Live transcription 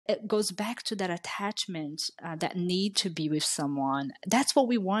it goes back to that attachment, that need to be with someone. That's what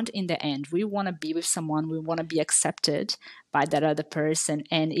we want in the end. We want to be with someone. We want to be accepted by that other person.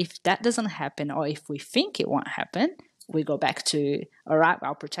 And if that doesn't happen, or if we think it won't happen, we go back to, all right,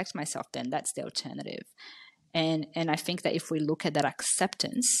 I'll protect myself then. That's the alternative. And I think that if we look at that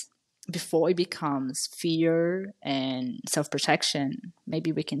acceptance before it becomes fear and self-protection,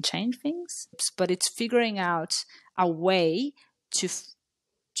 maybe we can change things. But it's figuring out a way to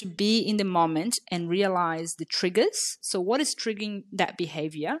be in the moment and realize the triggers. So what is triggering that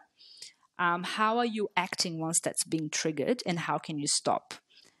behavior? How are you acting once that's being triggered, and how can you stop?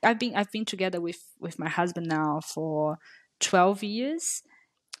 I've been together with my husband now for 12 years.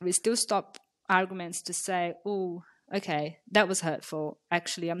 We still stop arguments to say, oh, okay, that was hurtful.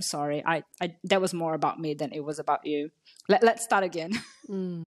 Actually, I'm sorry. I that was more about me than it was about you. Let's start again.